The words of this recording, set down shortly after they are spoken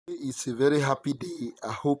it's a very happy day.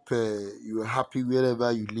 I hope you are happy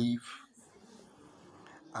wherever you live.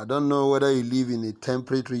 I don't know whether you live in a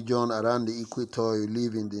temperate region around the equator or you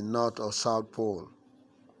live in the North or South Pole.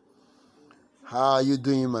 How are you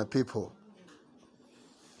doing, my people?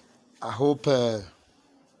 I hope you're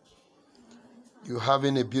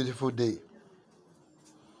having a beautiful day.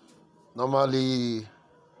 Normally,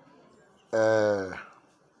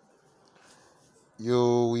 you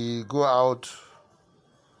will go out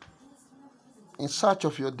in search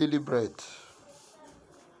of your daily bread,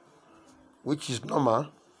 which is normal.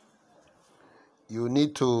 You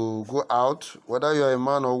need to go out, whether you're a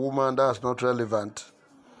man or woman, that's not relevant,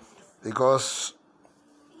 because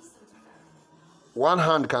one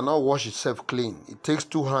hand cannot wash itself clean. It takes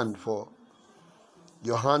two hands for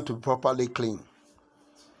your hand to be properly clean.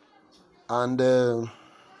 And the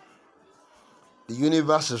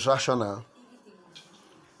universe is rational.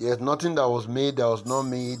 There's nothing that was made that was not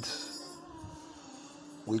made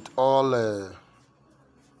with all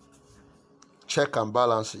check and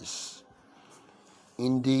balances.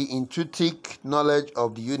 In the intuitive knowledge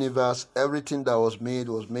of the universe, everything that was made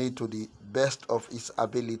to the best of its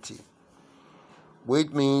ability. Which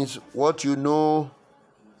means what you know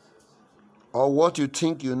or what you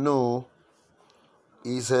think you know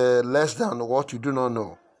is less than what you do not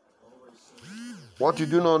know. What you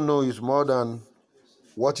do not know is more than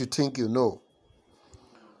what you think you know.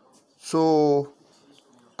 So,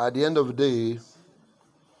 at the end of the day,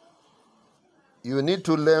 you need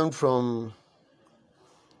to learn from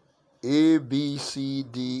A, B, C,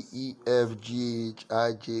 D, E, F, G, H,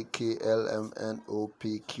 I, J, K, L, M, N, O,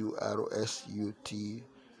 P, Q, R, S, U, T,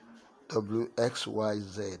 W, X, Y,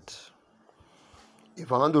 Z.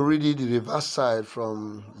 If I want to read it the reverse side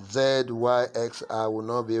from Z, Y, X, I will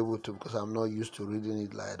not be able to because I'm not used to reading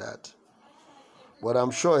it like that. But I'm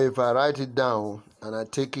sure if I write it down and I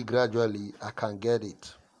take it gradually, I can get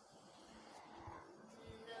it.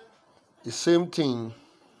 The same thing,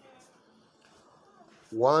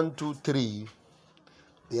 1, 2, 3.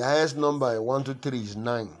 The highest number in 1, 2, 3 is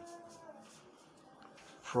 9.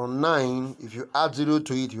 From 9, if you add 0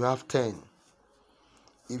 to it, you have 10.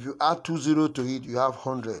 If you add 2 0 to it, you have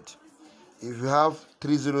 100. If you have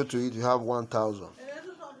 3 0 to it, you have 1,000.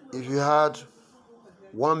 If you had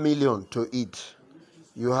 1 million to it,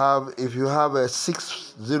 if you have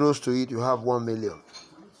 6 zeros to it, you have 1 million.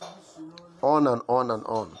 On and on and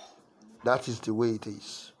on. That is the way it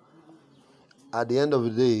is. At the end of the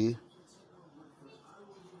day,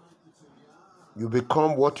 you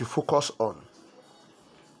become what you focus on.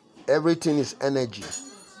 Everything is energy.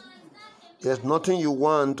 There's nothing you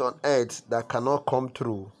want on earth that cannot come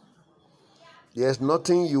true. There's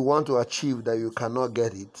nothing you want to achieve that you cannot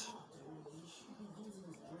get it.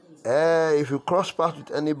 If you cross paths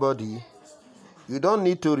with anybody, you don't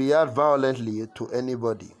need to react violently to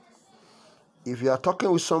anybody. If you are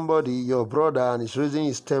talking with somebody, your brother, and he's raising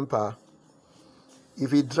his temper,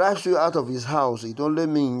 if he drives you out of his house, it only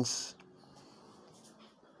means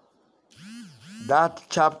that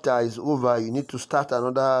chapter is over. You need to start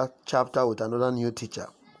another chapter with another new teacher.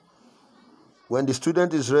 When the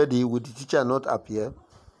student is ready, will the teacher not appear?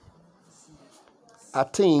 I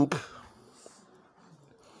think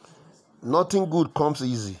nothing good comes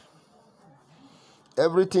easy.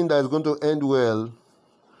 Everything that is going to end well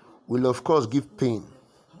will of course give pain.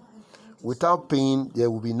 Without pain, there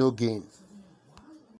will be no gain.